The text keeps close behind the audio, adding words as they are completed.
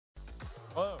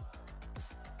Hello.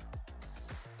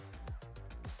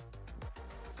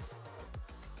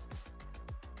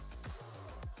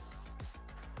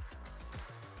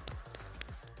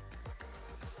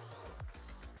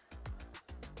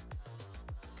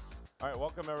 All right,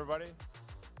 welcome everybody. Let's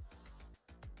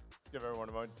give everyone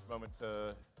a moment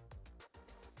to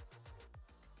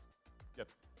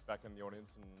get back in the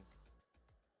audience.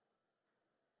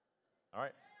 All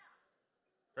right,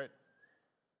 great.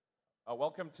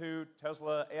 Welcome to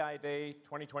Tesla AI Day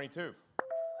 2022.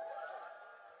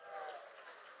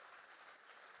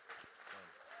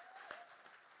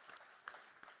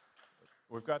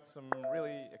 We've got some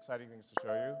really exciting things to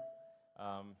show you.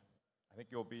 I think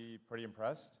you'll be pretty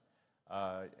impressed.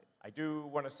 I do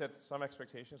want to set some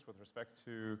expectations with respect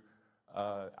to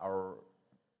our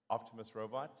Optimus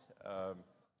robot.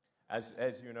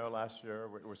 As you know, last year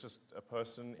it was just a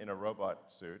person in a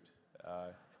robot suit.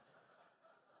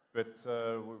 But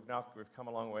we've come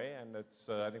a long way, and it's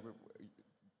I think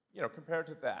compared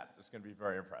to that, it's going to be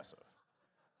very impressive.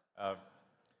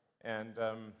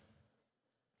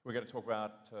 We're going to talk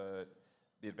about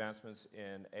the advancements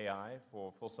in AI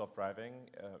for full self-driving,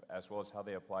 as well as how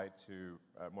they apply to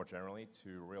more generally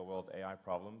to real-world AI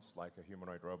problems like a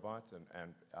humanoid robot,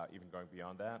 and even going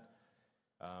beyond that.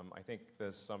 I think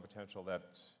there's some potential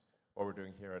that what we're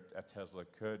doing here at Tesla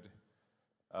could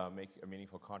make a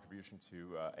meaningful contribution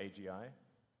to AGI.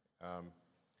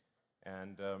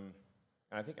 And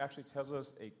I think actually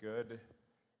Tesla's a good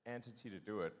entity to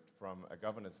do it from a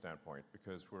governance standpoint,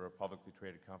 because we're a publicly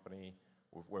traded company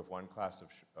with one class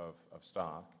of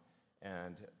stock,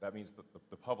 and that means that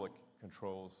the public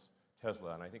controls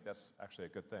Tesla, and I think that's actually a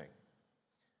good thing.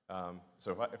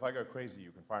 So if I go crazy,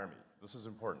 you can fire me. This is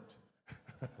important.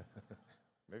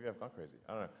 Maybe I've gone crazy.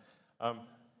 I don't know.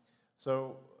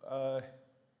 So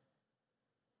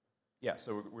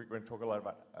we're going to talk a lot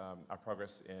about our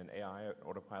progress in AI,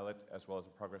 Autopilot, as well as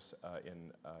the progress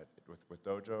with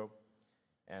Dojo.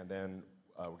 And then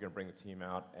we're going to bring the team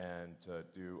out and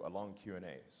do a long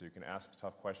Q&A. So you can ask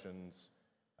tough questions,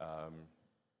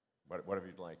 whatever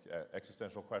you'd like,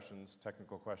 existential questions,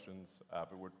 technical questions,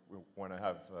 but we want to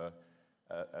have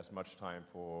as much time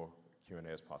for Q&A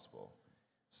as possible.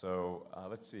 So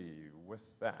let's see, with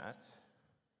that,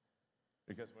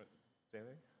 you guys want to say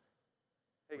anything?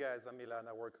 Hey guys, I'm Milan.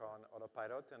 I work on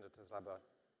Autopilot and the Tesla bot.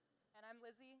 And I'm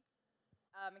Lizzie,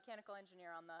 mechanical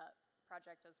engineer on the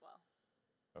project as well.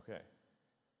 Okay.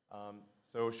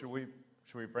 So should we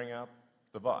bring out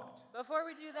the bot? Before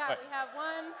we do that, we have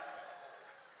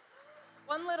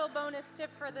one little bonus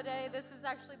tip for the day. This is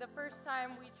actually the first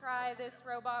time we try this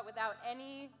robot without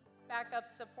any backup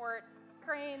support,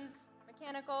 cranes,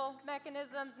 mechanical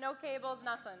mechanisms, no cables,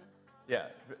 nothing. Yeah.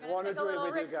 I want to do it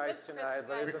with you guys tonight,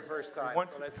 but it's the first time,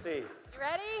 so let's see. You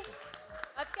ready?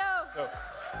 Let's go. Go.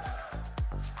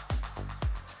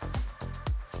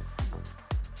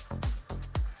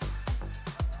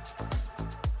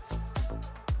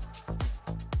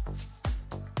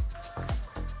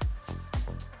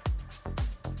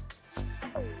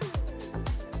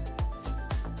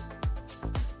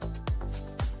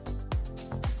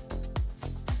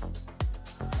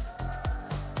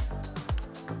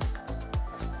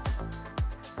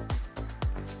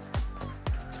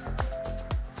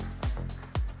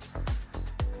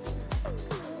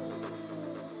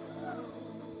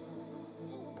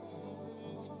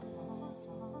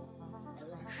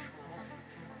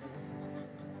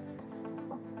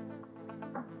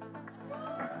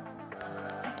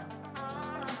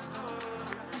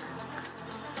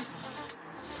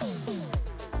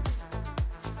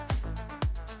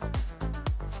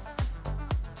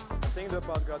 I think the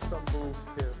bot got some moves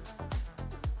too.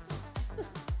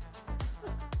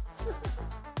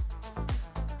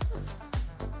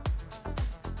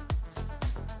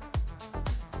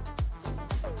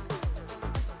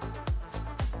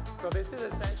 So this is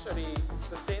essentially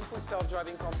the same full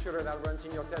self-driving computer that runs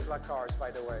in your Tesla cars,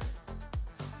 by the way.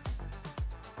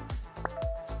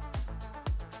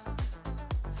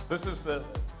 This is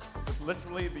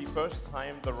literally the first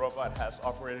time the robot has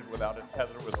operated without a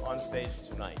tether. Was on stage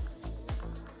tonight.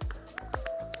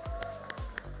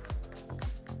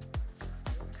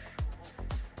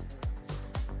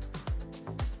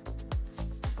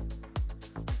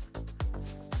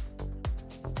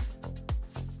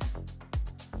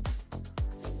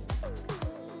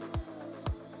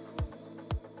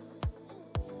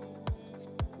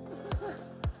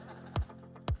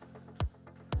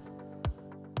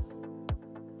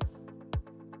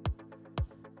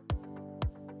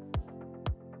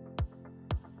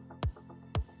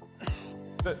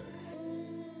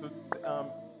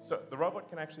 So the robot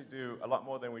can actually do a lot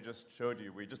more than we just showed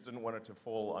you. We just didn't want it to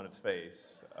fall on its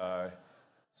face.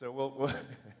 So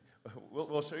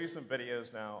we'll show you some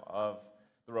videos now of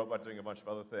the robot doing a bunch of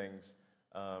other things,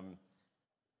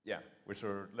 yeah, which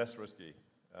are less risky.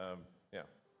 Yeah.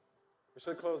 We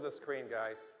should close the screen,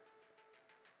 guys.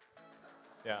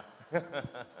 Yeah.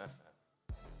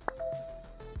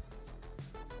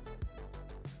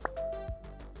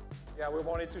 Yeah, we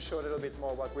wanted to show a little bit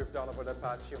more what we've done over the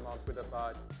past few months with the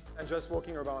bot, and just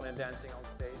walking around and dancing on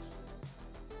stage.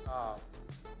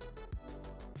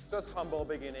 Just humble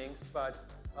beginnings, but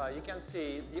you can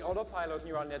see the autopilot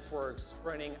neural networks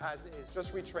running as is,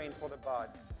 just retrained for the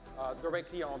bot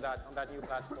directly on that new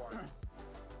platform.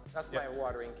 That's my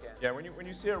watering can. Yeah, when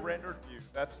you see a rendered view,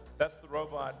 that's the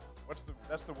robot.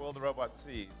 That's the world the robot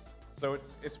sees. So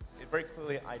it's very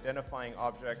clearly identifying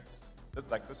objects.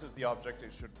 Like this is the object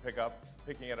it should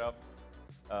picking it up.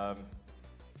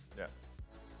 Yeah.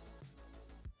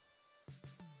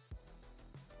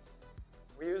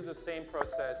 We use the same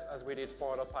process as we did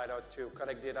for autopilot to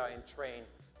collect data and train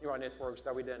neural networks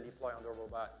that we then deploy on the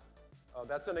robot.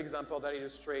 That's an example that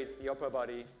illustrates the upper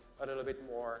body a little bit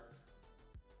more.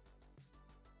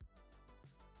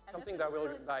 And something that we'll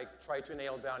try to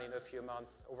nail down in a few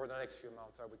months, over the next few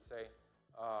months, I would say,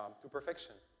 to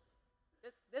perfection.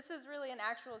 This is really an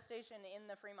actual station in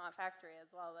the Fremont factory as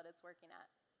well that it's working at.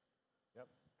 Yep.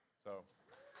 So.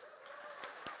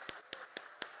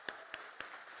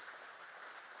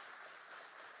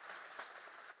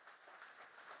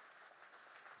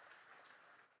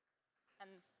 And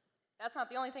that's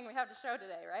not the only thing we have to show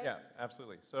today, right? Yeah,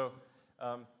 absolutely. So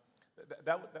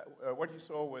what you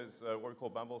saw was what we call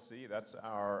Bumble C. That's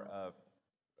our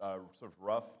sort of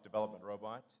rough development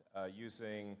robot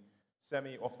using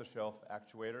semi-off-the-shelf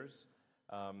actuators.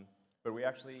 But we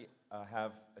actually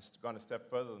have gone a step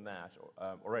further than that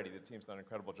already. The team's done an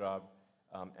incredible job.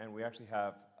 And we actually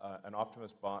have an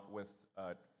Optimus bot with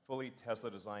fully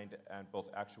Tesla-designed and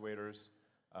built actuators,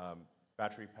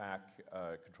 battery pack,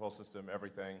 control system,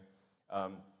 everything.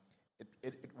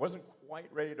 It wasn't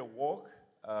quite ready to walk,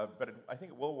 but I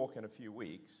think it will walk in a few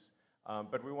weeks.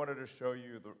 But we wanted to show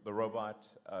you the robot,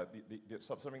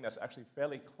 something that's actually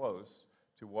fairly close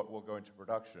to what will go into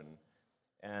production,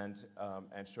 and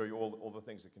show you all the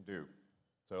things it can do.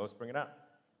 So let's bring it out.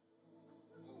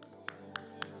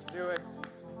 Do it.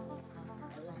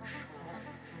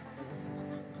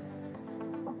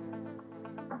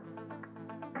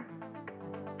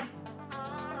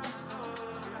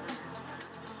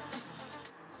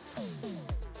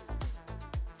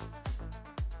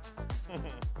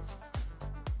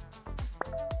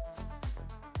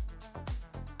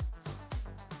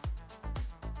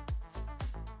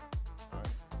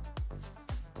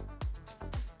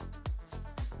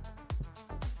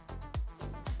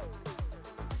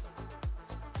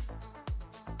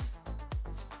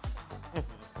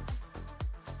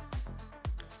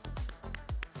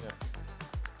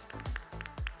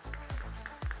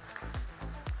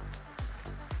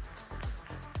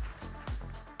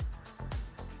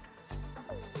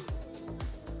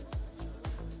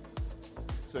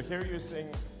 So here you're seeing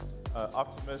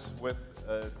Optimus with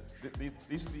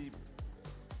these are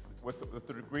with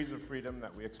the degrees of freedom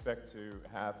that we expect to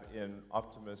have in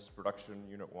Optimus Production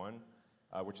Unit 1,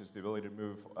 which is the ability to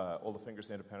move all the fingers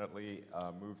independently,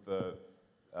 to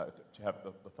have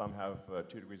the thumb have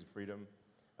 2 degrees of freedom,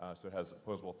 so it has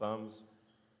opposable thumbs,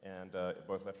 and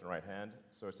both left and right hand,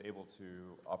 so it's able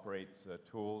to operate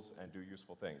tools and do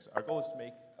useful things. Our goal is to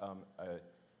make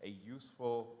a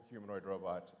useful humanoid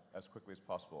robot as quickly as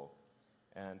possible.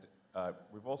 And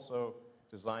we've also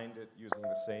designed it using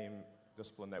the same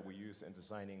discipline that we use in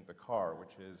designing the car,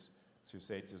 which is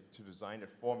to design it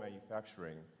for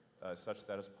manufacturing such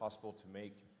that it's possible to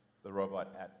make the robot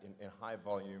in high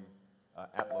volume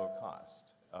at low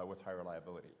cost with high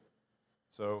reliability.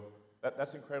 So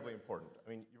that's incredibly important. I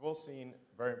mean, you've all seen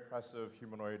very impressive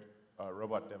humanoid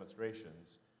robot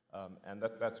demonstrations, and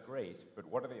that's great, but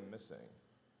what are they missing?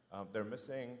 They're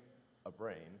missing a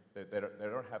brain. They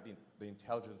don't have the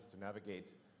intelligence to navigate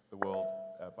the world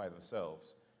by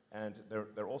themselves. And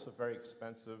they're also very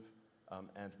expensive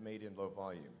and made in low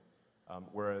volume.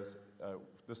 Whereas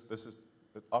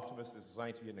Optimus is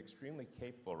designed to be an extremely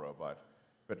capable robot,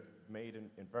 but made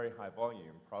in very high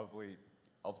volume, probably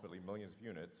ultimately millions of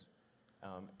units.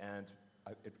 And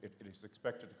it is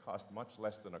expected to cost much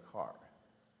less than a car.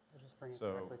 I'll just bring it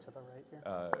directly to the right here.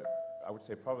 I would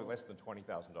say probably less than $20,000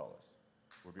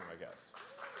 would be my guess.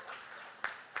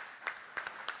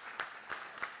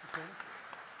 Okay.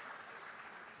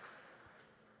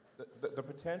 The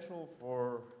potential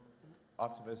for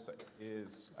Optimus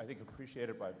is, I think,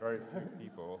 appreciated by very few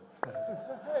people.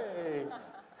 Hey!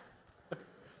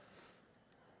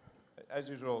 As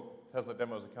usual, Tesla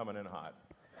demos are coming in hot.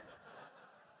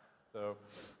 So,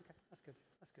 Okay,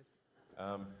 that's good.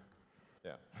 That's good.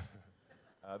 yeah.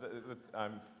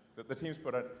 The team's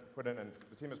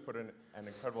the team has put in an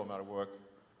incredible amount of work,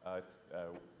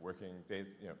 working days,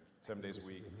 7 days a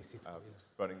week,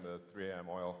 burning the 3 a.m.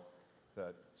 oil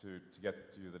to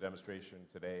get to the demonstration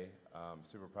today.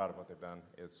 Super proud of what they've done.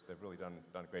 They've really done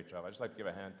a great job. I'd just like to give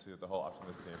a hand to the whole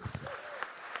Optimus team.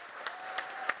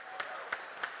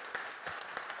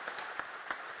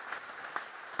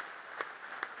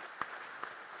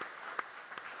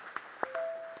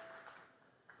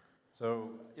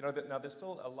 So, now there's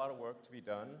still a lot of work to be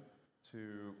done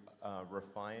to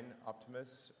refine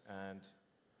Optimus and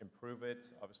improve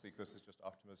it. Obviously, this is just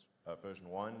Optimus version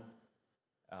 1.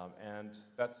 And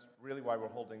that's really why we're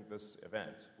holding this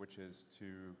event, which is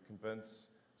to convince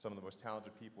some of the most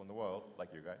talented people in the world,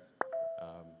 like you guys,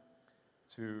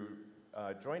 to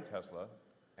join Tesla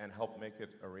and help make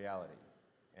it a reality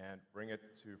and bring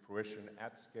it to fruition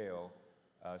at scale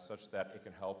such that it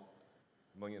can help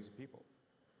millions of people.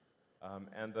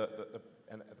 And the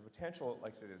potential,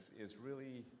 like I said, is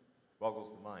really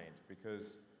boggles the mind,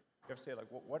 because you have to say, like,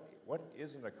 what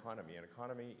is an economy? An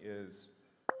economy is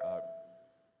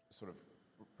sort of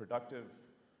productive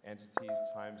entities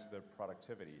times their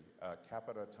productivity,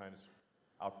 capita times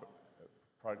output,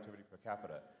 productivity per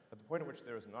capita. At the point at which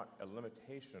there is not a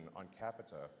limitation on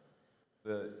capita,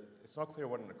 it's not clear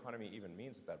what an economy even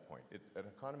means at that point. An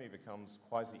economy becomes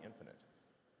quasi-infinite.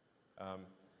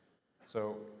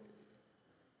 So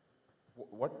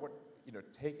what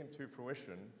taken to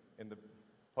fruition in the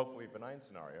hopefully benign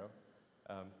scenario,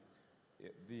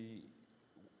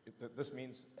 this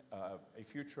means a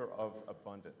future of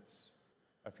abundance,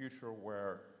 a future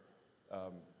where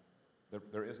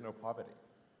there is no poverty,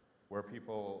 where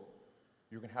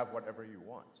you can have whatever you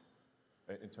want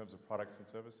in terms of products and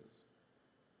services.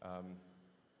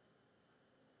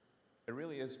 It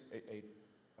really is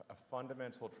a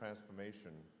fundamental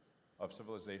transformation of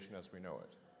civilization as we know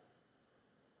it.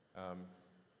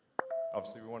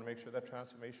 Obviously, we want to make sure that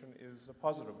transformation is a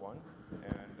positive one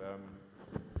and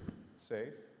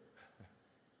safe.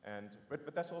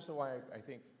 But that's also why I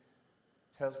think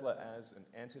Tesla as an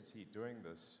entity doing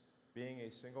this, being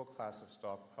a single class of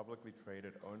stock, publicly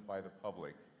traded, owned by the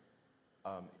public,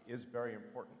 is very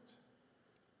important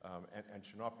and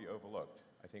should not be overlooked.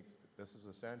 I think this is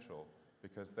essential,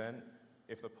 because then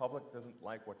if the public doesn't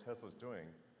like what Tesla's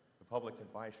doing, the public can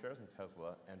buy shares in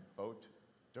Tesla and vote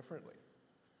differently.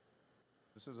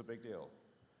 This is a big deal.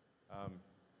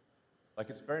 Like,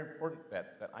 it's very important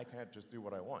that I can't just do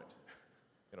what I want.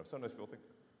 Sometimes people think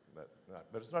that,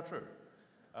 but it's not true.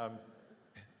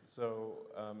 It's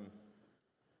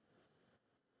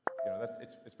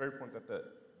very important that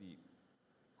the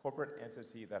corporate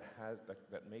entity that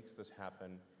makes this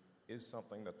happen is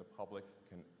something that the public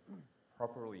can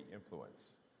properly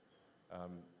influence.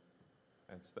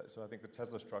 So I think the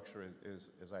Tesla structure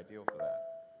is ideal for that.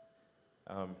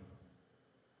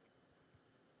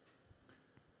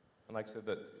 And like I said,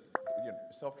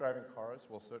 self-driving cars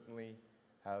will certainly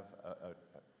have a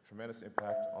tremendous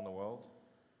impact on the world.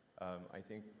 I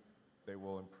think they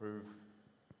will improve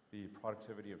the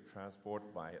productivity of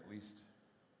transport by at least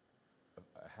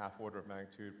a half order of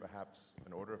magnitude, perhaps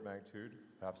an order of magnitude,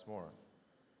 perhaps more.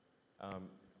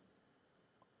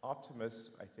 Optimus,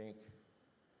 I think,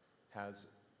 has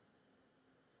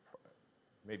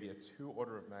maybe a 2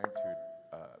 order of magnitude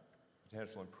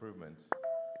potential improvement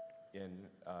in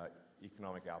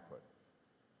economic output.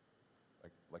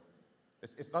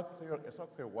 It's not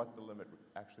clear what the limit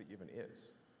actually even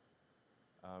is.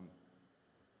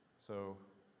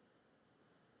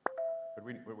 But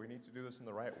we need to do this in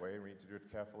the right way. We need to do it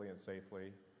carefully and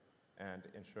safely, and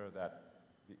ensure that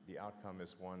the outcome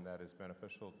is one that is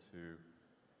beneficial to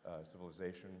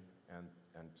civilization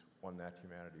and one that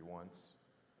humanity wants.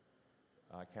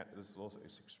 This is also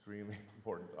extremely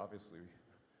important, obviously.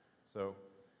 So,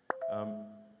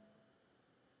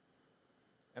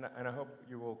 and I hope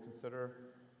you will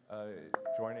consider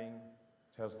joining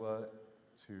Tesla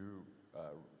to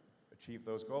achieve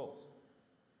those goals.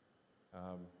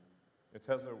 At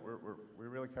Tesla, we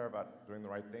really care about doing the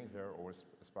right thing here, or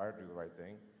aspire to do the right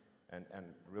thing,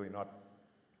 and really not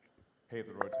pave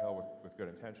the road to hell with good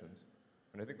intentions.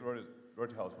 And I think the road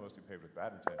to hell is mostly paved with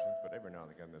bad intentions, but every now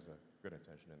and again there's a good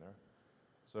intention in there.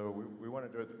 So we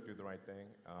want to do the right thing.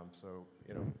 So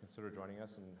consider joining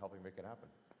us and helping make it happen.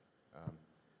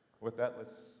 With that,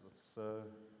 let's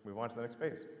move on to the next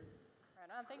phase.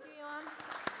 Right on. Thank you, Elon.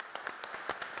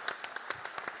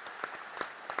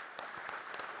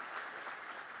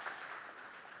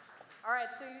 All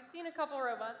right, so you've seen a couple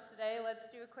robots today. Let's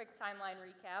do a quick timeline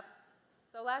recap.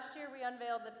 So last year we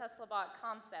unveiled the Tesla Bot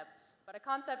concept, but a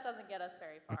concept doesn't get us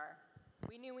very far.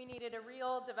 We knew we needed a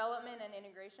real development and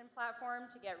integration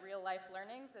platform to get real-life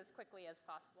learnings as quickly as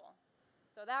possible.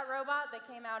 So that robot that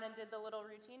came out and did the little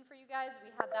routine for you guys,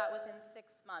 we had that within 6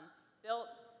 months,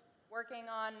 built, working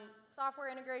on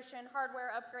software integration,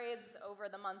 hardware upgrades over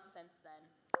the months since then.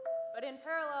 But in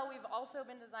parallel, we've also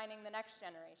been designing the next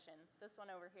generation, this one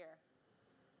over here.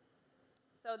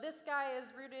 So this guy is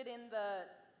rooted in the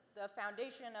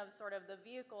foundation of sort of the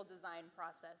vehicle design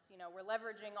process. You know, we're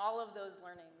leveraging all of those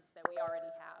learnings that we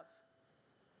already have.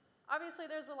 Obviously,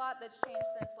 there's a lot that's changed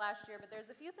since last year, but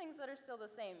there's a few things that are still the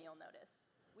same, you'll notice.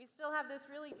 We still have this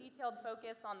really detailed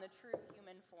focus on the true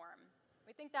human form.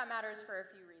 We think that matters for a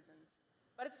few reasons.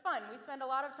 But it's fun. We spend a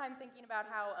lot of time thinking about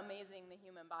how amazing the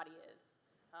human body is.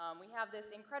 We have this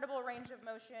incredible range of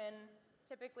motion,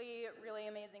 typically really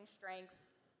amazing strength.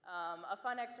 A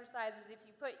fun exercise is if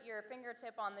you put your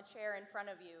fingertip on the chair in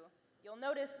front of you, you'll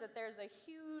notice that there's a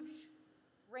huge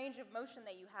range of motion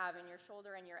that you have in your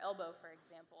shoulder and your elbow, for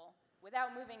example.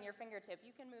 Without moving your fingertip,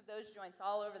 you can move those joints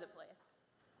all over the place.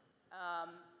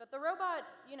 But the robot,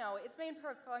 you know, its main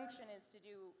function is to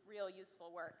do real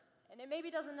useful work. And it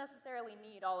maybe doesn't necessarily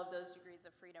need all of those degrees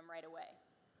of freedom right away.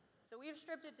 So we've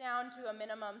stripped it down to a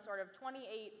minimum sort of 28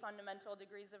 fundamental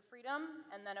degrees of freedom,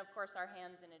 and then of course our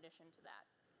hands in addition to that.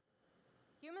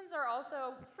 Humans are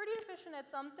also pretty efficient at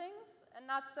some things and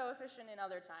not so efficient in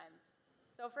other times.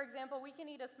 So for example, we can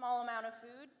eat a small amount of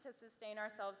food to sustain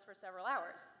ourselves for several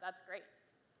hours. That's great.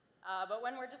 But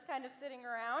when we're just kind of sitting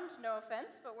around, no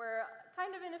offense, but we're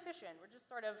kind of inefficient. We're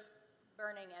just sort of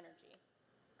burning energy.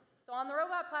 So on the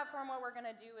robot platform, what we're going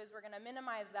to do is we're going to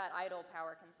minimize that idle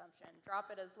power consumption, drop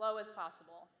it as low as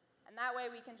possible. And that way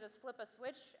we can just flip a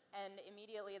switch and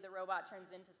immediately the robot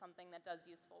turns into something that does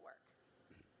useful work.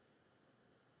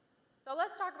 So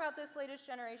let's talk about this latest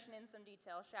generation in some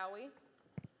detail, shall we?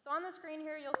 So on the screen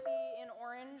here, you'll see in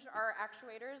orange our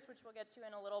actuators, which we'll get to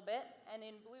in a little bit, and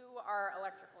in blue our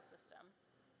electrical system.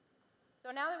 So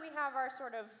now that we have our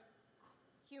sort of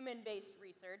human-based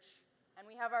research, and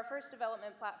we have our first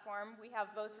development platform, we have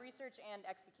both research and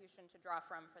execution to draw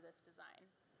from for this design.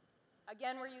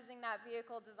 Again, we're using that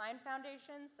vehicle design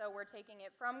foundation, so we're taking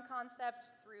it from concept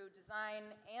through design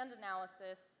and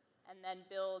analysis, and then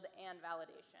build and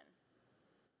validation.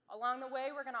 Along the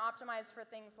way, we're going to optimize for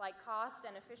things like cost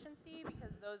and efficiency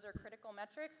because those are critical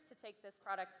metrics to take this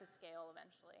product to scale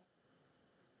eventually.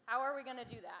 How are we going to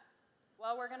do that?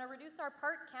 Well, we're going to reduce our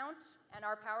part count and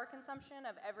our power consumption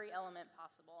of every element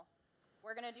possible.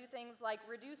 We're going to do things like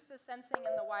reduce the sensing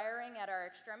and the wiring at our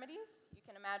extremities. You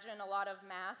can imagine a lot of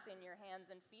mass in your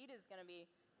hands and feet is going to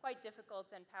be quite difficult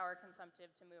and power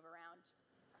consumptive to move around.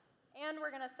 And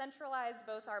we're going to centralize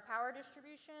both our power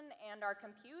distribution and our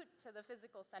compute to the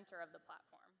physical center of the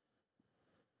platform.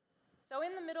 So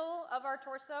in the middle of our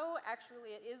torso,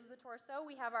 actually it is the torso,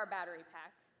 we have our battery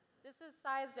pack. This is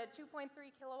sized at 2.3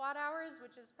 kilowatt hours,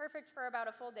 which is perfect for about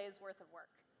a full day's worth of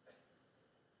work.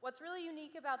 What's really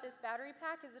unique about this battery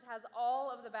pack is it has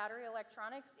all of the battery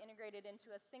electronics integrated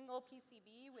into a single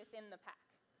PCB within the pack.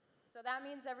 So that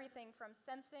means everything from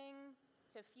sensing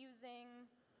to fusing,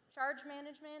 charge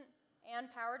management,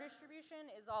 and power distribution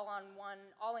is all in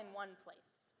one place.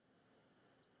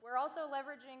 We're also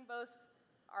leveraging both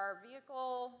our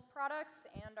vehicle products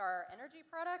and our energy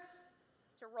products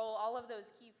to roll all of those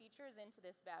key features into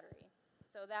this battery.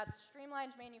 So that's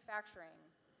streamlined manufacturing,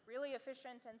 really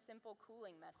efficient and simple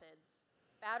cooling methods,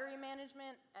 battery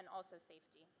management, and also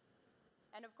safety.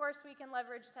 And of course, we can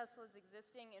leverage Tesla's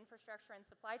existing infrastructure and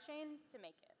supply chain to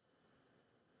make it.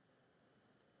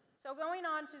 So going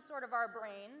on to sort of our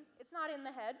brain, it's not in the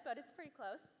head, but it's pretty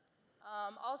close.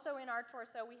 Also in our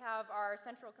torso, we have our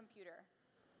central computer.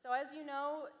 So as you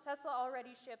know, Tesla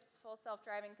already ships full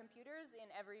self-driving computers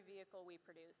in every vehicle we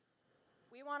produce.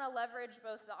 We want to leverage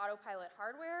both the autopilot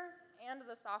hardware and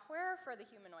the software for the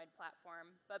humanoid platform,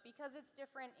 but because it's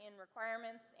different in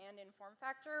requirements and in form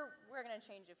factor, we're going to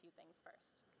change a few things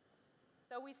first.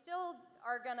 So we still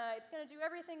are it's going to do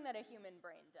everything that a human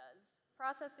brain does,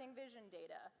 processing vision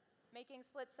data, making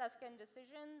split-second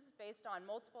decisions based on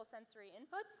multiple sensory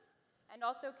inputs, and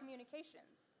also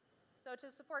communications. So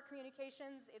to support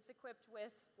communications, it's equipped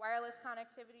with wireless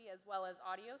connectivity as well as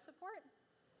audio support.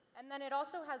 And then it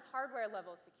also has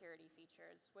hardware-level security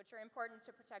features, which are important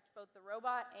to protect both the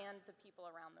robot and the people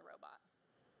around the robot.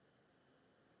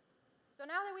 So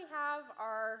now that we have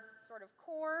our sort of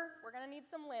core, we're going to need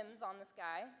some limbs on this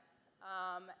guy.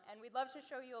 And we'd love to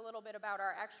show you a little bit about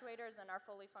our actuators and our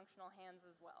fully functional hands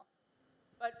as well.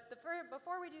 But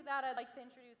before we do that, I'd like to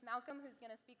introduce Malcolm, who's going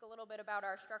to speak a little bit about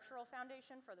our structural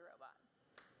foundation for the robot.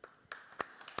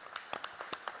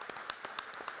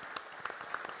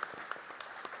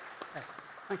 Okay.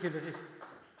 Thank you, Lizzie.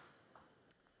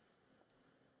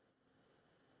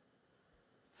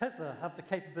 Tesla have the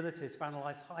capabilities to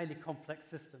analyze highly complex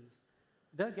systems.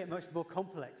 They don't get much more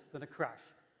complex than a crash.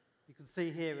 You can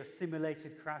see here a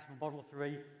simulated crash from Model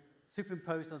 3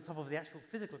 superimposed on top of the actual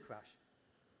physical crash.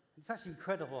 It's actually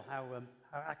incredible how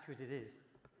accurate it is.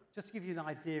 Just to give you an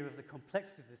idea of the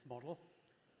complexity of this model,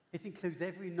 it includes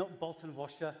every nut, bolt, and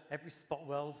washer, every spot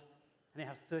weld, and it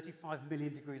has 35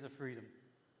 million degrees of freedom.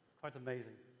 It's quite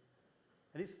amazing.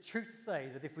 And it's true to say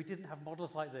that if we didn't have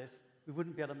models like this, we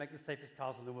wouldn't be able to make the safest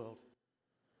cars in the world.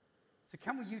 So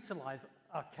can we utilize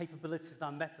our capabilities and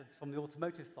our methods from the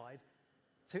automotive side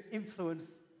to influence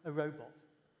a robot?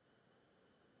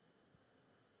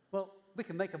 Well, we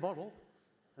can make a model,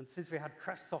 and since we had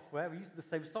crash software, we're using the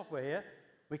same software here,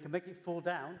 we can make it fall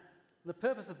down. And the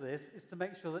purpose of this is to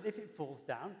make sure that if it falls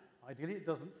down, ideally it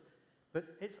doesn't, but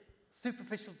it's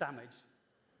superficial damage.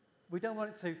 We don't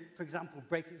want it to, for example,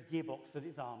 break its gearbox and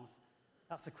its arms.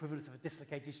 That's equivalent of a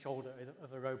dislocated shoulder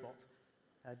of a robot.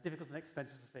 Difficult and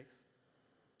expensive to fix.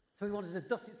 So we want it to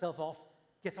dust itself off,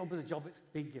 get on with the job it's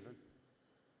been given.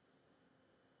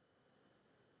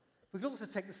 We can also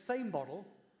take the same model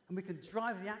and we can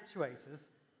drive the actuators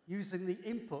using the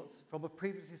inputs from a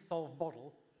previously solved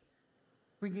model,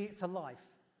 bringing it to life.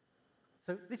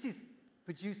 So this is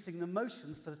producing the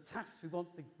motions for the tasks we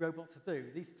want the robot to do.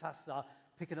 These tasks are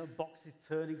picking up boxes,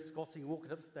 turning, squatting,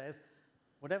 walking upstairs.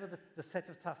 Whatever the set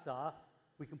of tasks are,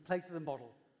 we can play to the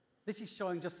model. This is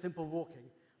showing just simple walking.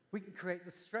 We can create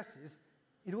the stresses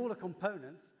in all the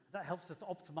components. That helps us to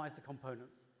optimize the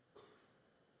components.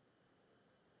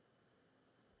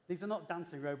 These are not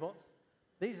dancing robots.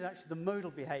 These are actually the modal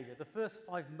behavior, the first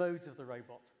 5 modes of the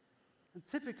robot. And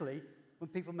typically, when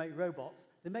people make robots,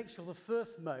 they make sure the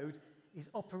first mode is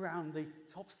up around the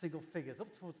top single figures, up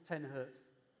towards 10 hertz.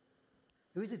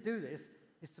 The reason to do this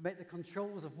is to make the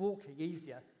controls of walking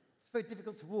easier. It's very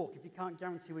difficult to walk if you can't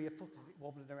guarantee where your foot is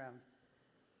wobbling around.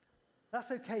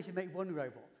 That's okay if you make one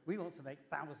robot. We want to make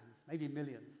thousands, maybe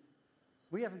millions.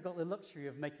 We haven't got the luxury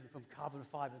of making them from carbon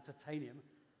fiber and titanium.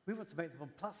 We want to make them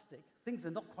from plastic. Things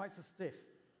are not quite so stiff.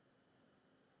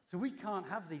 So we can't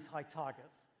have these high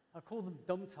targets. I call them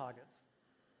dumb targets.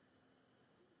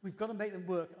 We've got to make them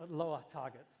work at lower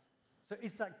targets. So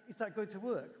is that going to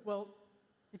work? Well,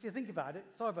 if you think about it,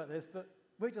 sorry about this, but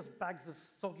we're just bags of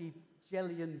soggy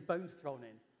jelly and bones thrown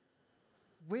in.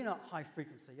 We're not high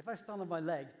frequency. If I stand on my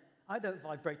leg, I don't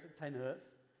vibrate at 10 hertz.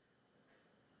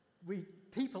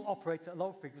 People operate at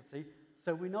low frequency,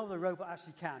 so we know the robot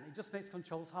actually can. It just makes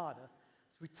controls harder.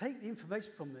 So we take the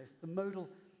information from this, the modal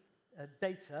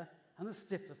data and the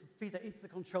stiffness, and feed that into the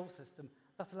control system.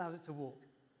 That allows it to walk.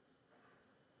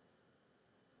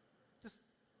 Just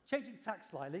changing tack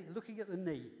slightly, looking at the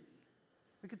knee.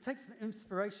 We can take some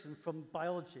inspiration from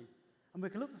biology, and we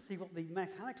can look to see what the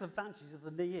mechanical advantages of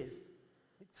the knee is.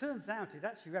 It turns out it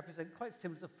actually represents quite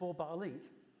similar to 4-bar link,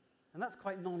 and that's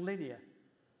quite non-linear.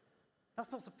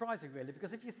 That's not surprising, really,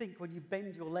 because if you think when you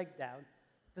bend your leg down,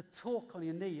 the torque on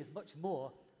your knee is much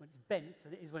more when it's bent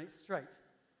than it is when it's straight.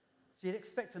 So you'd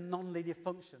expect a non-linear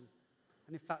function.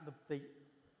 And in fact, the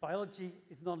biology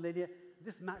is non-linear.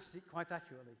 This matches it quite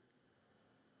accurately.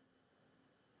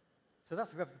 So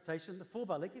that's a representation. The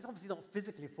 4-bar link is obviously not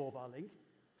physically a 4-bar link.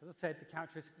 As I said, the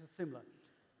characteristics are similar.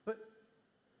 But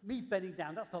me bending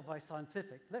down, that's not very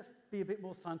scientific. Let's be a bit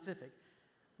more scientific.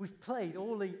 We've played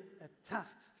all the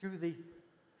tasks through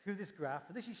this graph.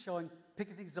 And this is showing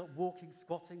picking things up, walking,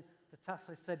 squatting, the tasks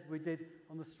I said we did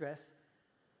on the stress.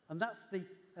 And that's the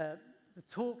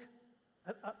torque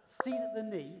seen at the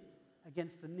knee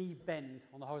against the knee bend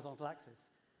on the horizontal axis.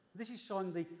 This is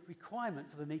showing the requirement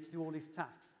for the knee to do all these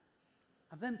tasks.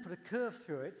 I've then put a curve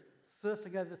through it,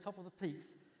 surfing over the top of the peaks,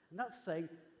 and that's saying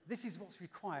this is what's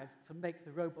required to make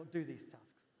the robot do these tasks.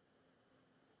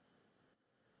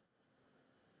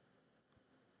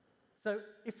 So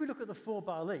if we look at the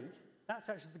 4-bar link, that's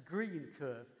actually the green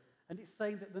curve, and it's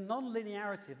saying that the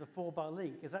non-linearity of the 4-bar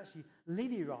link has actually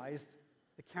linearized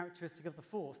the characteristic of the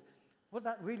force. What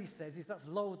that really says is that's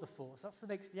lowered the force. That's what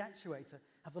makes the actuator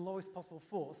have the lowest possible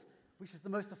force, which is the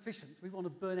most efficient. We want to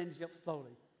burn energy up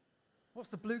slowly. What's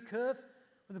the blue curve?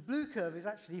 Well, the blue curve is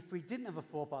actually if we didn't have a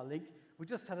 4-bar link, we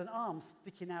just had an arm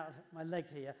sticking out of my leg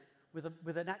here with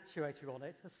an actuator on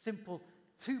it, a simple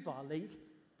 2-bar link.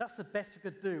 That's the best we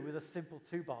could do with a simple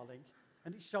 2-bar link.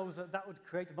 And it shows that that would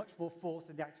create much more force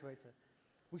in the actuator,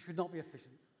 which would not be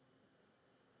efficient.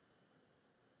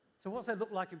 So what does that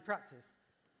look like in practice?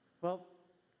 Well,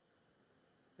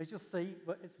 As you'll see,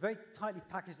 it's very tightly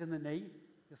packaged in the knee.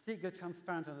 You'll see it go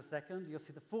transparent in a second. You'll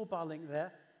see the 4-bar link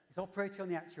there. It's operating on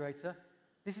the actuator.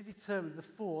 This is determining the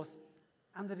force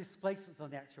and the displacements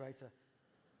on the actuator.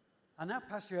 I'll now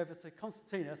pass you over to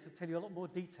Konstantinos, who'll tell you a lot more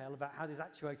detail about how these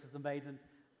actuators are made and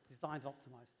designed and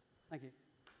optimized. Thank you.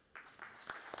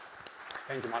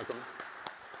 Thank you, Malcolm.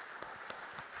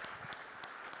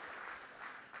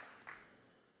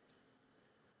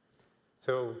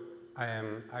 So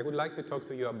I would like to talk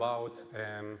to you about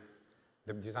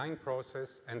the design process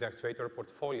and the actuator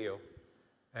portfolio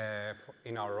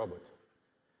in our robot.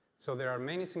 So there are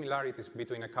many similarities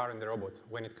between a car and a robot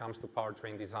when it comes to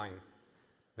powertrain design.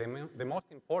 The most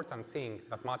important thing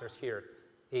that matters here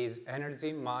is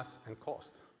energy, mass, and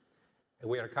cost.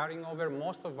 We are carrying over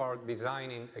most of our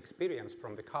designing experience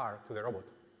from the car to the robot.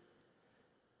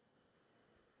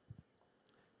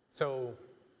 So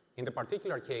in the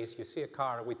particular case, you see a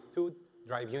car with 2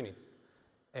 drive units.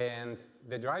 And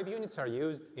the drive units are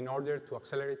used in order to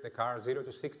accelerate the car 0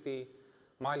 to 60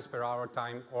 miles per hour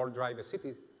time or drive a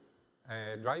city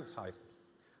drive cycle.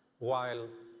 While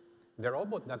the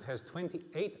robot that has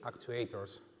 28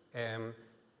 actuators,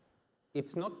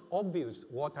 it's not obvious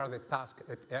what are the tasks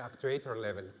at actuator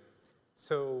level.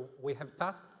 So we have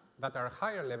tasks that are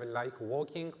higher level, like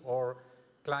walking or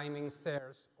climbing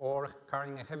stairs or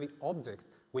carrying a heavy object,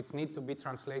 which need to be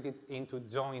translated into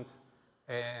joint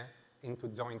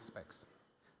specs.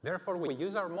 Therefore, we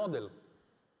use our model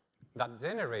that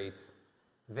generates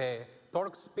the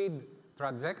torque speed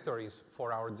trajectories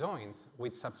for our joints,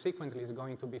 which subsequently is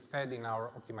going to be fed in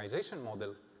our optimization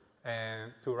model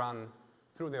to run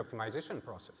through the optimization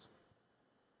process.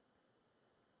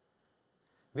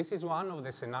 This is one of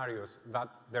the scenarios that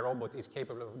the robot is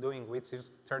capable of doing, which is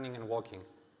turning and walking.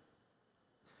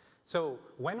 So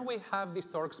when we have this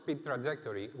torque speed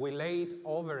trajectory, we lay it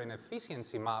over an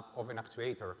efficiency map of an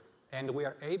actuator, and we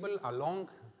are able, along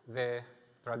the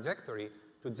trajectory,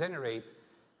 to generate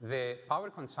the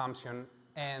power consumption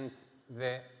and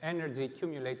the energy,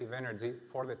 cumulative energy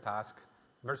for the task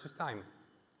versus time.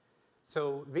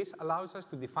 So this allows us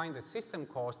to define the system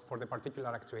cost for the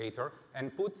particular actuator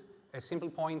and put a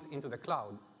simple point into the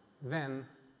cloud. Then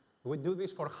we do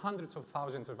this for hundreds of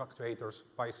thousands of actuators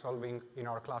by solving in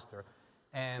our cluster.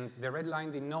 And the red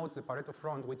line denotes the Pareto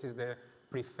front, which is the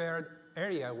preferred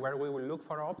area where we will look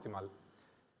for our optimal.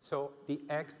 So the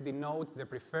X denotes the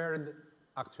preferred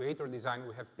actuator design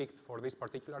we have picked for this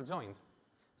particular joint.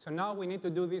 So now we need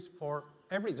to do this for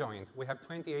every joint. We have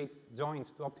 28 joints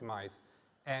to optimize,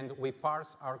 and we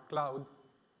parse our cloud.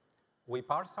 We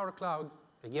parse our cloud,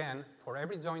 again, for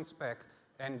every joint spec,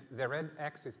 and the red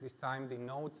axis this time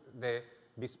denote the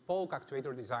bespoke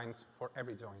actuator designs for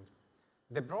every joint.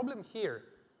 The problem here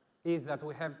is that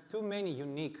we have too many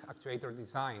unique actuator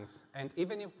designs, and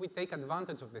even if we take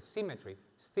advantage of the symmetry,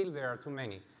 still there are too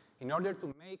many. In order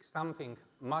to make something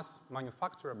mass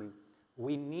manufacturable,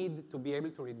 we need to be able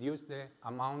to reduce the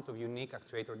amount of unique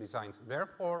actuator designs.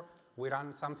 Therefore, we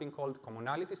run something called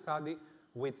commonality study,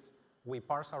 which we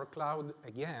parse our cloud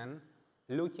again,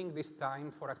 looking this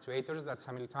time for actuators that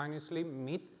simultaneously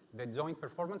meet the joint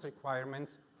performance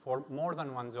requirements for more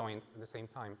than one joint at the same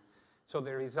time. So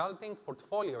the resulting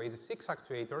portfolio is 6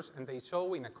 actuators, and they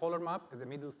show in a color map at the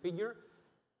middle figure.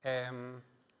 And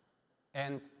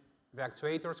the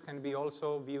actuators can be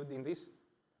also viewed in this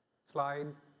slide.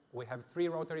 We have 3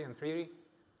 rotary and 3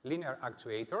 linear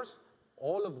actuators,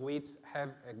 all of which have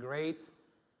a great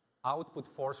output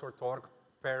force or torque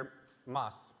per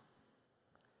mass.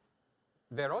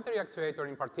 The rotary actuator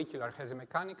in particular has a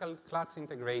mechanical clutch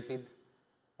integrated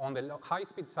on the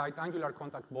high-speed side angular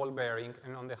contact ball bearing,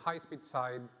 and on the high-speed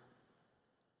side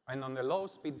and on the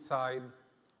low-speed side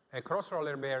a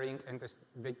cross-roller bearing, and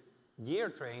the gear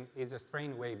train is a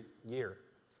strain wave gear.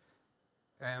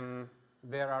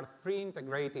 There are 3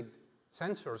 integrated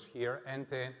sensors here and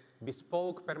a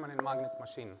bespoke permanent magnet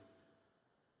machine.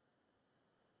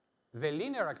 The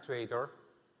linear actuator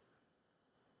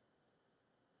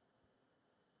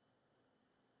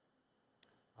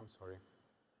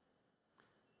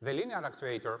The linear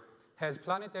actuator has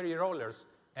planetary rollers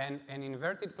and an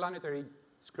inverted planetary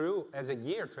screw as a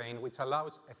gear train, which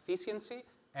allows efficiency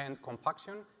and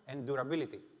compaction and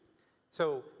durability.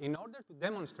 So in order to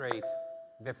demonstrate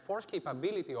the force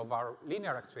capability of our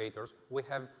linear actuators, we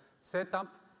have set up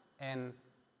an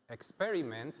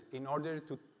experiment in order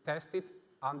to test it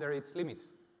under its limits.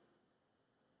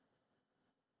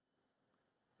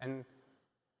 And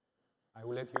I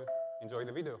will let you enjoy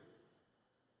the video.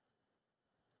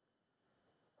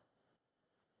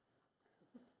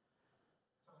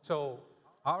 So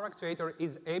our actuator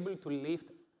is able to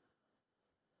lift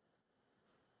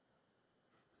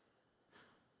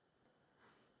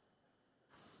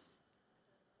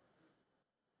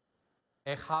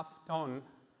a half-ton,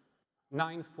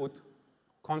 9-foot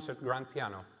concert grand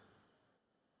piano.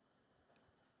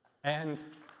 And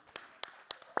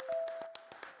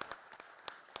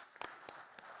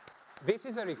this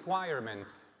is a requirement.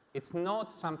 It's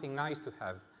not something nice to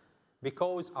have,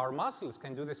 because our muscles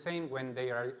can do the same when they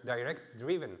are direct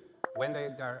driven. When they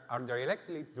are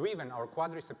directly driven, our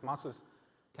quadricep muscles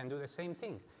can do the same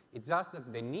thing. It's just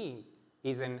that the knee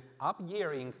is an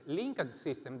up-gearing linkage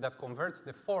system that converts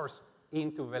the force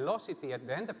into velocity at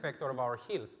the end effector of our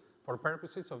heels for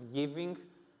purposes of giving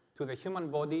to the human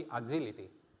body agility.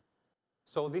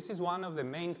 So this is one of the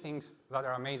main things that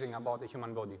are amazing about the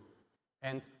human body.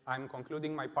 And I'm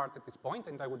concluding my part at this point,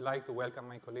 and I would like to welcome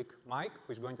my colleague Mike,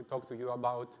 who is going to talk to you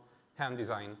about hand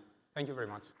design. Thank you very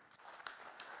much.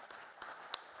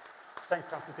 Thanks,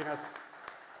 Konstantinos.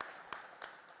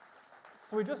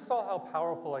 So we just saw how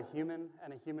powerful a human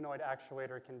and a humanoid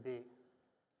actuator can be.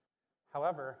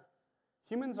 However,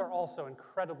 humans are also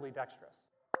incredibly dexterous.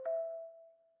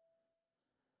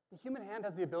 The human hand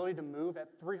has the ability to move at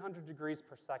 300 degrees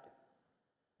per second.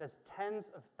 It has tens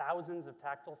of thousands of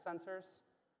tactile sensors,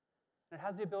 and it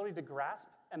has the ability to grasp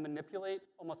and manipulate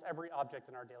almost every object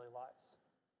in our daily lives.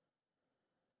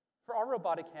 For our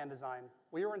robotic hand design,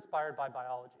 we were inspired by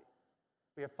biology.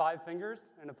 We have 5 fingers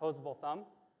and an opposable thumb.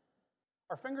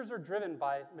 Our fingers are driven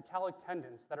by metallic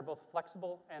tendons that are both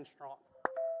flexible and strong.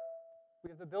 We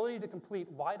have the ability to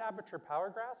complete wide aperture power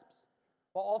grasps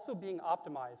while also being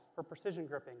optimized for precision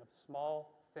gripping of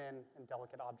small, thin, and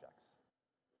delicate objects.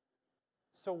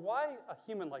 So why a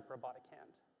human-like robotic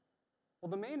hand? Well,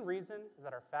 the main reason is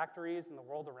that our factories and the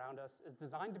world around us is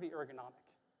designed to be ergonomic.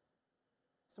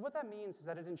 So what that means is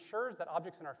that it ensures that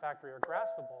objects in our factory are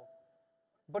graspable,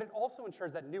 but it also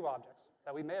ensures that new objects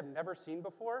that we may have never seen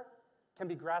before can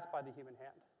be grasped by the human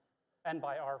hand and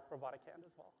by our robotic hand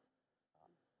as well.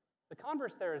 The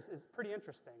converse there is pretty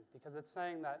interesting because it's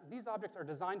saying that these objects are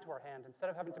designed to our hand instead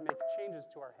of having to make changes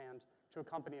to our hand to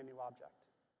accompany a new object.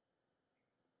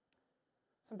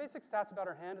 Some basic stats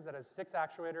about our hand is that it has 6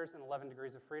 actuators and 11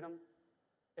 degrees of freedom.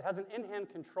 It has an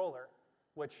in-hand controller,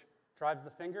 which drives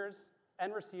the fingers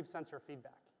and receives sensor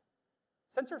feedback.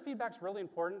 Sensor feedback is really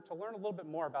important to learn a little bit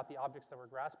more about the objects that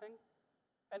we're grasping,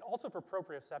 and also for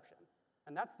proprioception.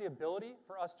 And that's the ability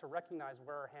for us to recognize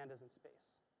where our hand is in space.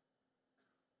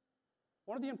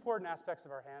 One of the important aspects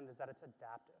of our hand is that it's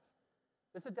adaptive.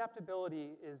 This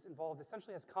adaptability is involved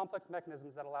essentially as complex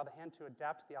mechanisms that allow the hand to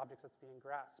adapt to the objects that's being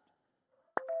grasped.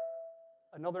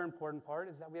 Another important part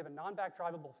is that we have a non-back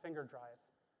drivable finger drive.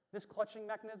 This clutching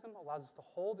mechanism allows us to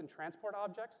hold and transport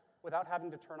objects without having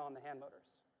to turn on the hand motors.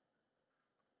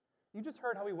 You just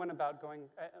heard how we went about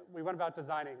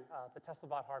designing the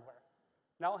TeslaBot hardware.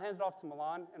 Now I'll hand it off to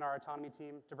Milan and our autonomy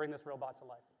team to bring this robot to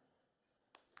life.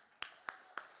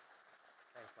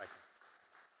 Thanks, Mike.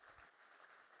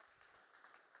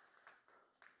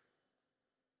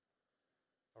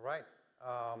 All right.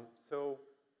 So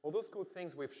all those cool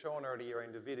things we've shown earlier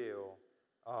in the video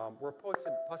were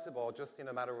possible just in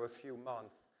a matter of a few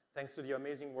months, thanks to the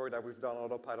amazing work that we've done on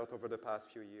Autopilot over the past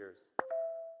few years.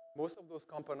 Most of those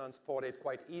components ported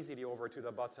quite easily over to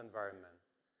the bot's environment.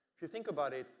 If you think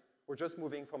about it, we're just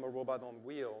moving from a robot on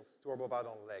wheels to a robot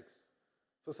on legs.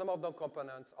 So some of the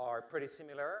components are pretty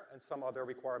similar, and some other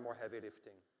require more heavy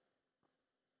lifting.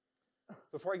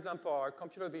 So for example, our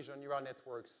computer vision neural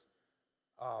networks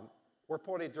were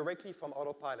ported directly from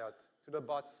Autopilot to the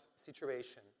bot's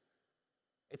situation.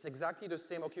 It's exactly the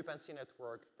same occupancy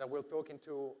network that we'll talk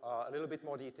into a little bit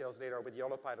more details later with the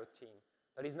Autopilot team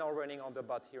that is now running on the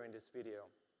bot here in this video.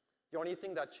 The only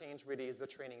thing that changed really is the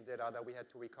training data that we had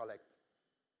to recollect.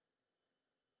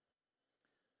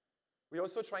 We're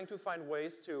also trying to find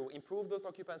ways to improve those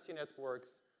occupancy networks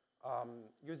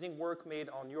using work made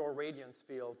on neural radiance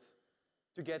fields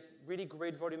to get really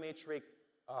great volumetric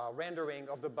rendering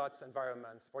of the bot's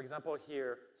environments. For example,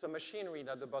 here, some machinery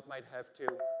that the bot might have to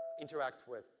interact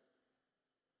with.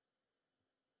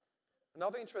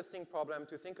 Another interesting problem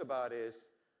to think about is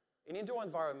in indoor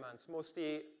environments,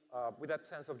 mostly with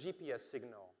absence of GPS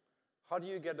signal, how do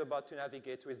you get the bot to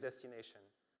navigate to its destination?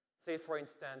 Say, for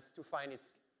instance, to find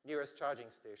its nearest charging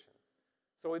station.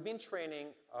 So we've been training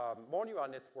more neural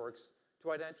networks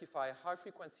to identify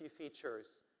high-frequency features,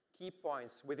 key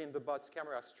points within the bot's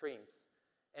camera streams,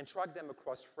 and track them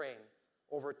across frames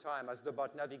over time as the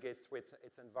bot navigates through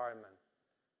its environment.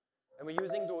 And we're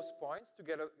using those points to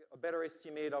get a better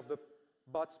estimate of the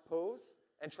bot's pose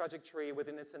and trajectory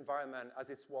within its environment as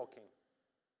it's walking.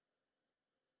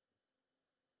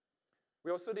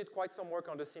 We also did quite some work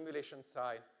on the simulation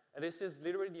side. And this is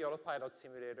literally the Autopilot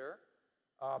simulator,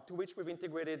 to which we've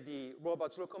integrated the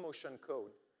robot's locomotion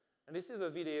code. And this is a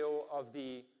video of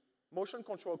the motion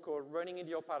control code running in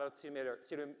the autopilot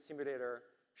simulator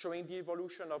showing the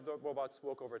evolution of the robot's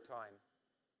walk over time.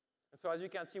 And so as you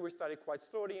can see, we started quite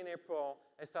slowly in April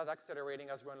and started accelerating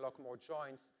as we unlock more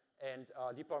joints and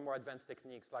deploy more advanced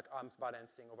techniques like arms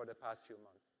balancing over the past few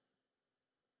months.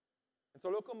 And so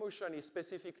locomotion is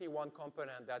specifically one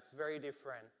component that's very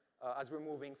different as we're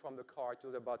moving from the car to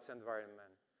the bot's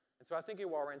environment. And so I think it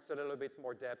warrants a little bit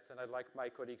more depth, and I'd like my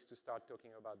colleagues to start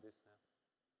talking about this now.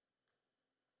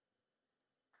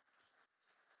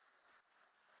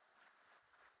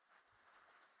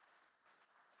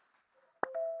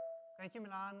 Thank you,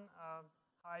 Milan.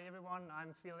 Hi, everyone.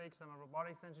 I'm Felix. I'm a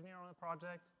robotics engineer on the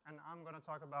project, and I'm going to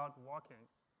talk about walking.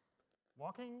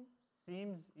 Walking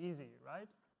seems easy, right?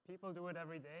 People do it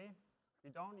every day. You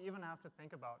don't even have to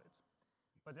think about it.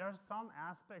 But there are some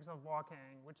aspects of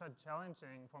walking which are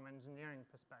challenging from an engineering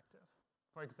perspective.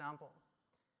 For example,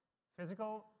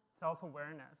 physical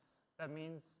self-awareness. That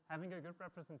means having a good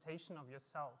representation of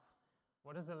yourself.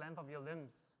 What is the length of your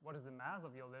limbs? What is the mass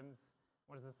of your limbs?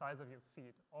 What is the size of your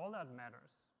feet? All that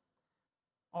matters.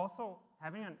 Also,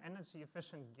 having an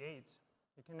energy-efficient gait.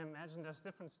 You can imagine there's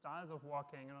different styles of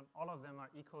walking, and all of them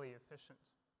are equally efficient.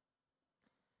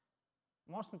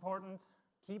 Most important,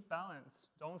 keep balance,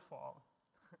 don't fall.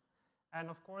 And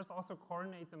of course, also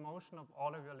coordinate the motion of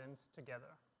all of your limbs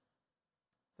together.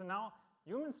 So now,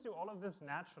 humans do all of this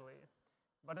naturally,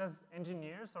 but as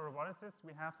engineers or roboticists,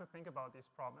 we have to think about these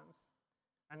problems.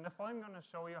 And in the following, I'm going to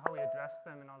show you how we address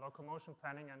them in our locomotion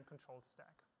planning and control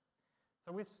stack.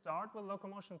 So we start with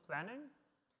locomotion planning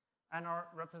and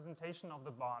our representation of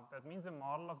the bot. That means a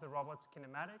model of the robot's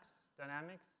kinematics,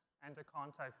 dynamics, and the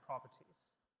contact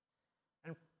properties.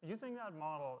 And using that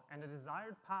model and the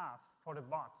desired path for the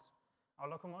bot, our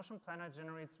locomotion planner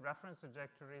generates reference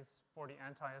trajectories for the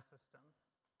entire system.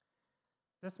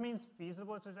 This means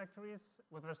feasible trajectories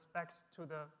with respect to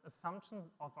the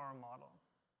assumptions of our model.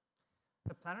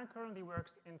 The planner currently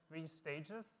works in 3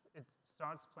 stages. It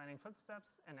starts planning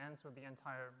footsteps and ends with the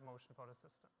entire motion for the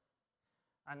system.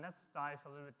 And let's dive a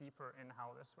little bit deeper in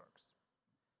how this works.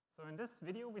 So in this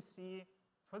video, we see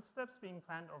footsteps being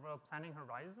planned over a planning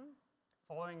horizon,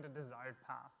 following the desired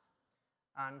path.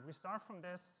 And we start from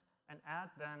this and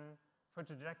add then foot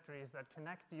trajectories that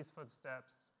connect these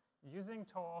footsteps using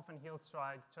toe-off and heel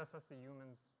stride just as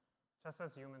humans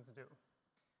do.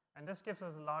 And this gives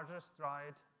us a larger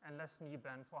stride and less knee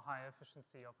bend for high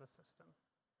efficiency of the system.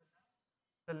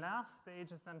 The last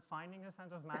stage is then finding a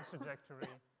center of mass trajectory,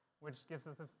 which gives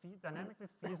us a dynamically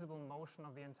feasible motion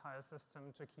of the entire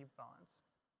system to keep balance.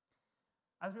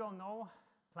 As we all know,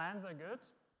 plans are good,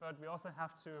 but we also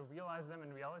have to realize them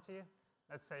in reality.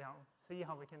 Let's see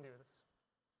how we can do this.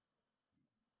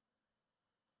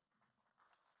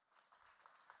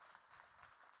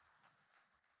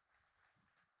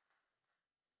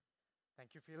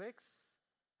 Thank you, Felix.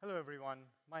 Hello, everyone.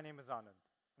 My name is Anand,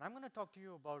 and I'm going to talk to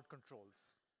you about controls.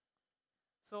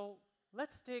 So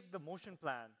let's take the motion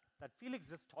plan that Felix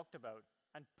just talked about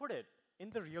and put it in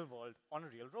the real world on a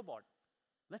real robot.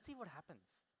 Let's see what happens.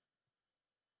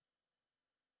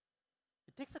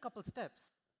 It takes a couple steps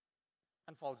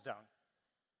and falls down.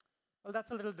 Well,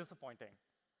 that's a little disappointing.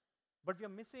 But we are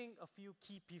missing a few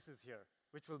key pieces here,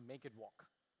 which will make it walk.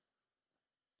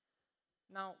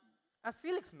 Now, as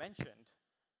Felix mentioned,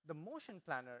 the motion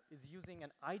planner is using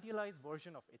an idealized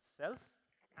version of itself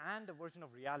and a version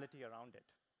of reality around it.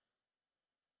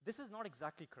 This is not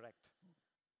exactly correct.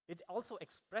 It also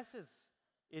expresses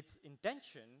its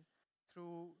intention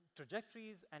through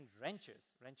trajectories and wrenches.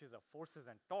 Wrenches are forces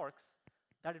and torques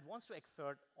that it wants to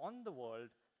exert on the world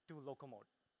to locomote.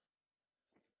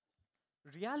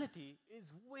 Reality is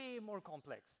way more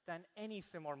complex than any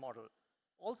sim or model.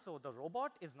 Also, the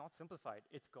robot is not simplified.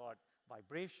 It's got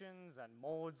vibrations and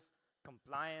modes,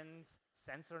 compliance,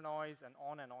 sensor noise, and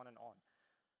on and on and on.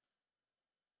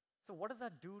 So what does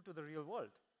that do to the real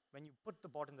world when you put the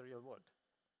bot in the real world?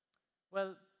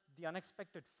 Well, the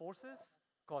unexpected forces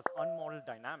cause unmodeled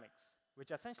dynamics, which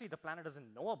essentially the planner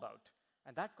doesn't know about,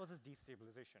 and that causes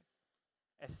destabilization,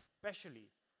 especially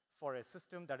for a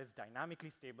system that is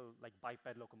dynamically stable like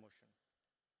biped locomotion.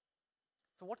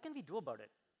 So what can we do about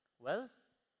it? Well,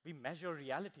 we measure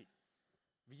reality.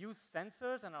 We use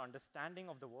sensors and our understanding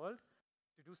of the world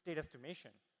to do state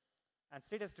estimation. And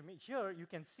here you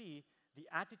can see the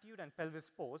attitude and pelvis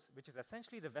pose, which is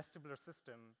essentially the vestibular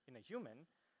system in a human,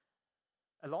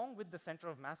 along with the center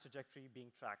of mass trajectory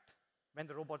being tracked when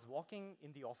the robot's walking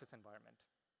in the office environment.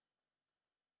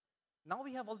 Now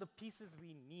we have all the pieces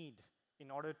we need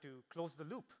in order to close the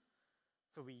loop.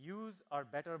 So we use our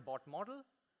better bot model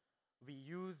we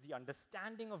use the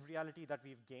understanding of reality that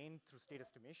we've gained through state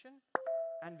estimation,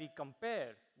 and we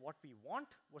compare what we want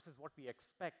versus what we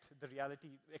expect that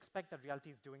reality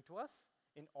is doing to us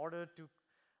in order to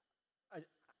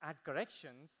add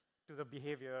corrections to the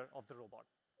behavior of the robot.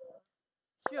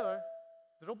 Here,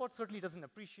 the robot certainly doesn't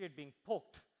appreciate being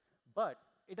poked, but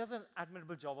it does an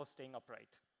admirable job of staying upright.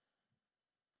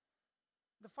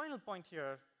 The final point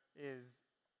here is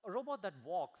a robot that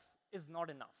walks is not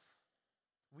enough.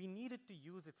 We need it to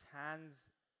use its hands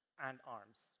and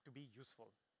arms to be useful.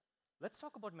 Let's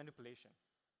talk about manipulation.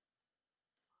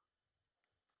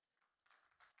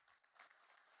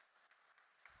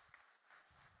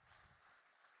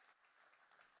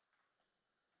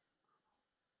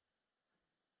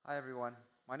 Hi, everyone.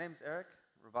 My name's Eric,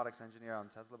 robotics engineer on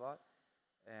TeslaBot,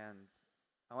 and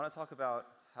I want to talk about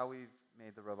how we've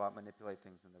made the robot manipulate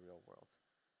things in the real world.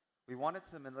 We wanted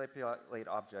to manipulate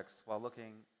objects while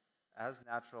looking as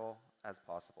natural as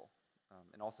possible,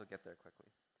 and also get there quickly.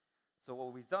 So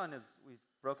what we've done is we've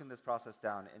broken this process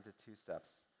down into 2 steps.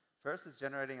 First is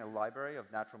generating a library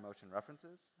of natural motion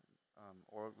references,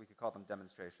 or we could call them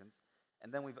demonstrations,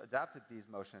 and then we've adapted these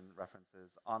motion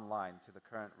references online to the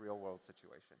current real-world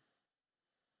situation.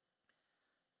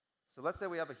 So let's say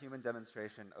we have a human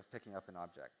demonstration of picking up an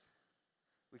object.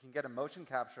 We can get a motion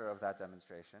capture of that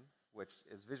demonstration, which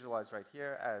is visualized right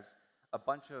here as a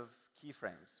bunch of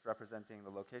keyframes representing the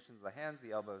locations of the hands,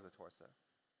 the elbows, the torso.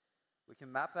 We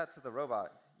can map that to the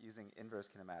robot using inverse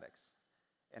kinematics.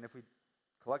 And if we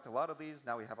collect a lot of these,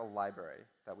 now we have a library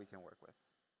that we can work with.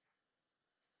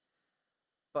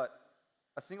 But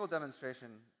a single demonstration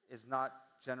is not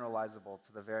generalizable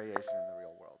to the variation in the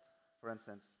real world. For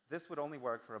instance, this would only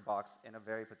work for a box in a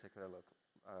very particular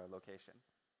location.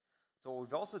 So what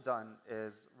we've also done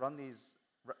is run these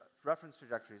reference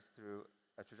trajectories through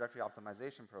a trajectory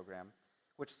optimization program,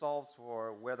 which solves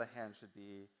for where the hand should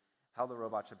be, how the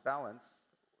robot should balance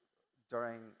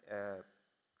during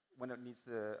when it needs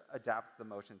to adapt the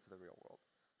motion to the real world.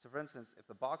 So for instance, if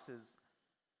the box is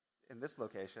in this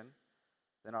location,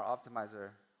 then our optimizer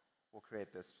will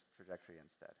create this trajectory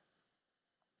instead.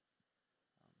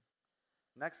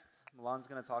 Next, Milan's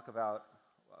going to talk about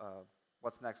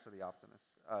what's next for the Optimus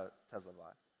Tesla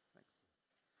bot. Thanks.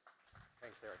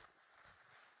 Thanks, Eric.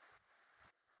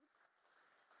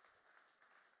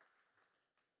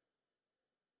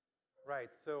 Right,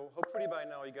 so hopefully by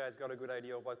now you guys got a good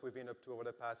idea of what we've been up to over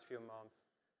the past few months.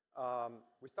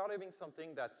 We started having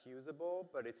something that's usable,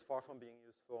 but it's far from being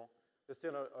useful. There's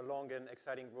still a long and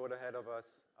exciting road ahead of us.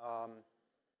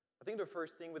 I think the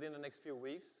first thing within the next few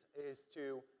weeks is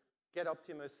to get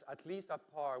Optimus at least at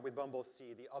par with Bumble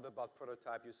C, the other bot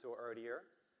prototype you saw earlier,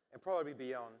 and probably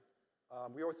beyond.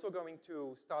 We're also going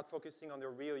to start focusing on the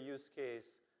real use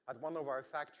case at one of our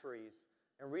factories,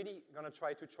 and really going to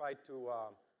try to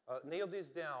nail this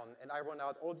down and iron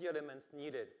out all the elements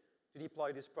needed to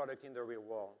deploy this product in the real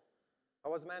world. I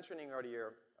was mentioning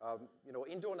earlier,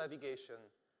 indoor navigation,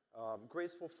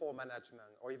 graceful fall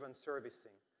management, or even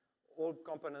servicing, all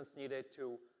components needed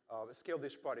to scale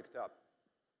this product up.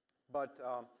 But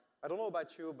I don't know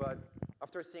about you, but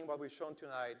after seeing what we've shown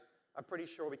tonight, I'm pretty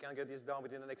sure we can get this done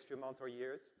within the next few months or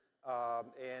years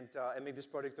and make this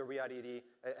product a reality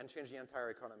and change the entire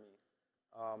economy.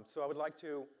 So I would like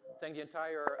to thank the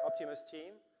entire Optimus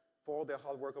team for all their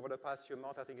hard work over the past few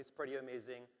months. I think it's pretty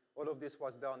amazing. All of this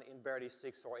was done in barely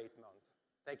 6 or 8 months.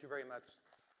 Thank you very much.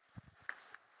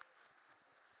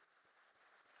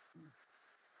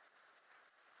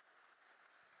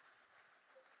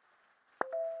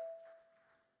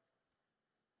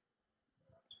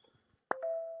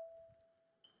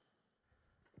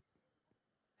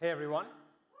 Hey, everyone.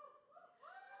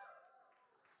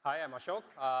 Hi, I'm Ashok.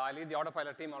 I lead the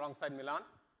autopilot team alongside Milan.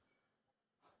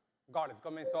 God, it's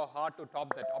going to be so hard to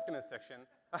top that Optimus section.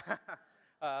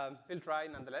 We'll try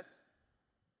nonetheless.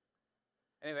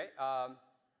 Anyway,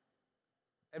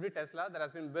 every Tesla that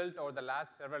has been built over the last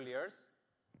several years,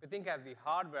 we think has the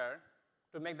hardware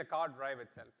to make the car drive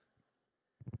itself.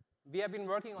 We have been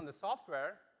working on the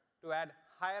software to add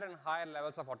higher and higher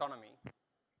levels of autonomy.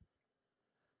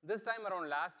 This time around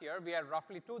last year, we had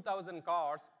roughly 2,000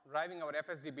 cars driving our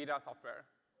FSD beta software.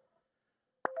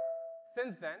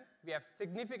 Since then, we have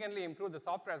significantly improved the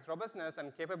software's robustness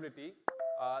and capability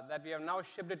that we have now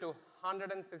shipped it to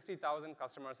 160,000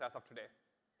 customers as of today.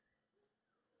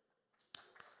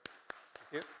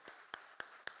 Thank you.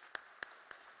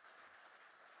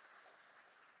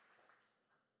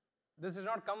 This did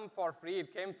not come for free.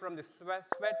 It came from the sweat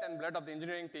and blood of the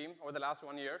engineering team over the last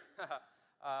 1 year.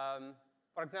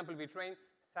 For example, we trained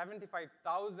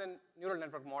 75,000 neural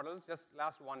network models just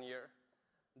last 1 year.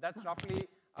 That's roughly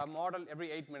a model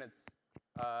every 8 minutes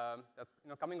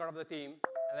that's coming out of the team,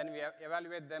 and then we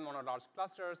evaluate them on our large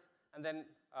clusters, and then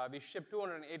we ship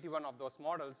 281 of those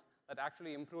models that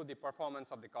actually improve the performance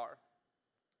of the car.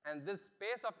 And this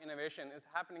pace of innovation is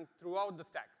happening throughout the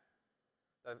stack.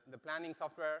 The planning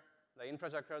software, the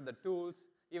infrastructure, the tools,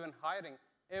 even hiring,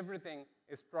 everything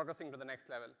is progressing to the next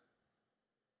level.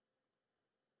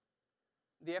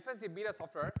 The FSD beta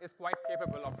software is quite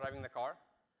capable of driving the car.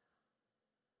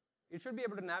 It should be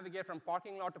able to navigate from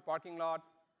parking lot to parking lot,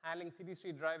 handling city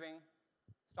street driving,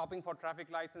 stopping for traffic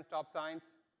lights and stop signs,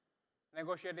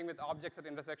 negotiating with objects at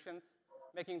intersections,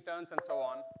 making turns, and so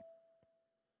on.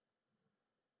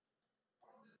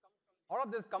 All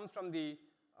of this comes from the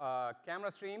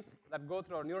camera streams that go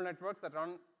through our neural networks that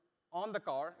run on the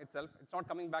car itself. It's not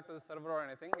coming back to the server or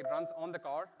anything. It runs on the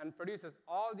car and produces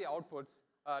all the outputs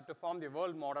to form the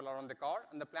world model around the car,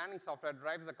 and the planning software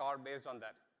drives the car based on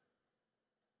that.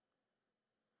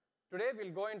 Today,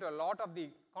 we'll go into a lot of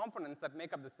the components that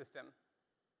make up the system.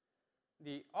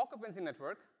 The occupancy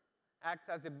network acts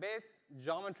as the base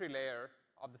geometry layer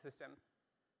of the system.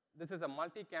 This is a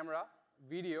multi-camera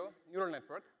video neural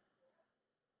network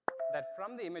that,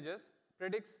 from the images,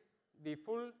 predicts the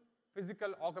full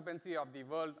physical occupancy of the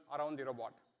world around the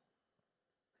robot.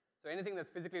 So anything that's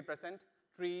physically present,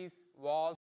 trees, walls,